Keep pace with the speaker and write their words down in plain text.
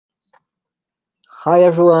Hi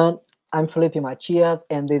everyone, I'm Felipe Matias,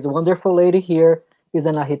 and this wonderful lady here is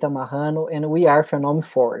Anahita Marrano, and we are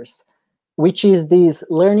Phenome-Force, which is this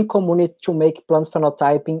learning community to make plant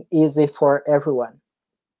phenotyping easy for everyone.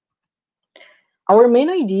 Our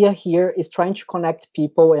main idea here is trying to connect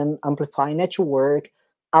people and amplify network,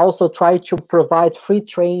 also try to provide free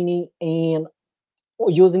training and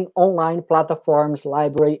using online platforms,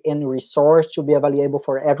 library, and resource to be available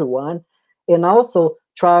for everyone, and also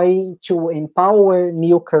try to empower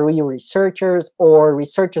new career researchers or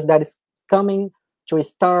researchers that is coming to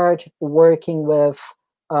start working with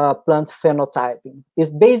plant phenotyping.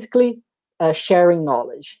 It's basically sharing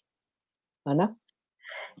knowledge. Anna?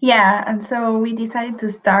 Yeah, and so we decided to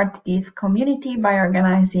start this community by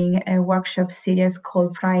organizing a workshop series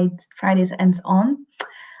called Fridays Ends On.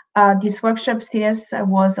 This workshop series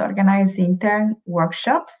was organized in 10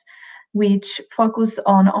 workshops, which focus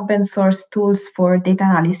on open source tools for data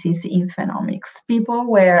analysis in phenomics. People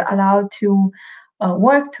were allowed to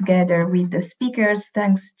work together with the speakers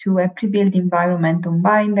thanks to a pre-built environment on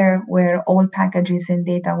Binder where all packages and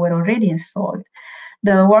data were already installed.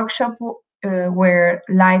 The workshop were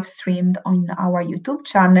live streamed on our YouTube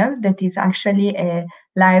channel. That is actually a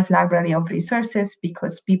live library of resources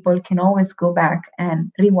because people can always go back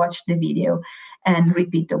and rewatch the video and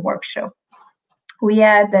repeat the workshop. We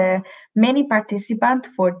had many participants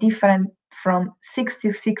for different from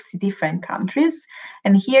 66 different countries,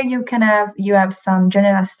 and here you have some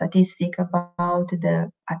general statistic about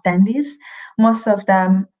the attendees. Most of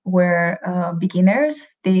them were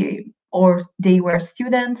beginners, they were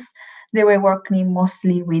students. They were working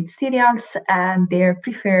mostly with serials, and their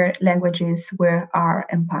preferred languages were R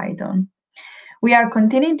and Python. We are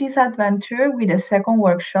continuing this adventure with a second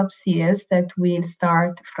workshop series that will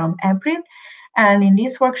start from April. And in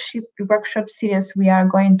this workshop series, we are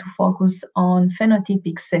going to focus on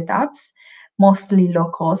phenotypic setups, mostly low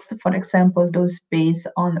cost, for example, those based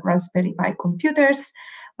on Raspberry Pi computers.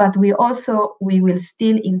 But we will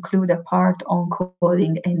still include a part on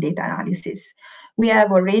coding and data analysis. We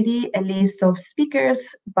have already a list of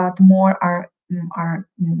speakers, but more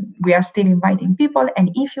we are still inviting people. And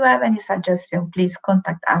if you have any suggestion, please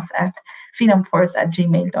contact us at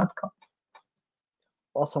phenomforce@gmail.com.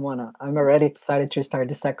 Awesome, Anna. I'm already excited to start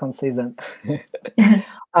the second season.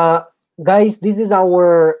 uh, Guys, this is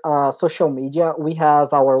our social media. We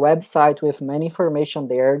have our website with many information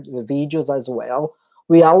there, the videos as well.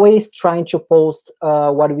 We always trying to post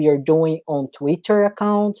what we are doing on Twitter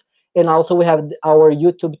account, and also we have our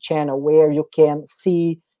YouTube channel where you can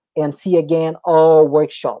see and see again all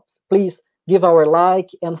workshops. Please give our like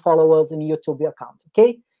and follow us in YouTube account.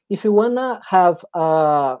 Okay, if you wanna have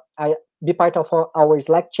be part of our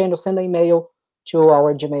Slack channel, send an email to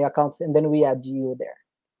our Gmail account, and then we add you there.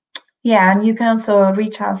 Yeah, and you can also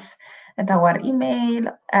reach us at our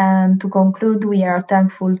email. And to conclude, we are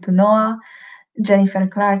thankful to Noah, Jennifer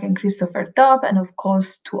Clark, and Christopher Top, and of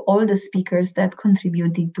course to all the speakers that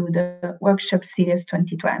contributed to the workshop series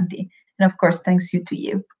 2020. And of course, thanks you to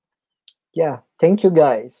you. Yeah, thank you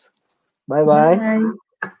guys. Bye bye. Bye.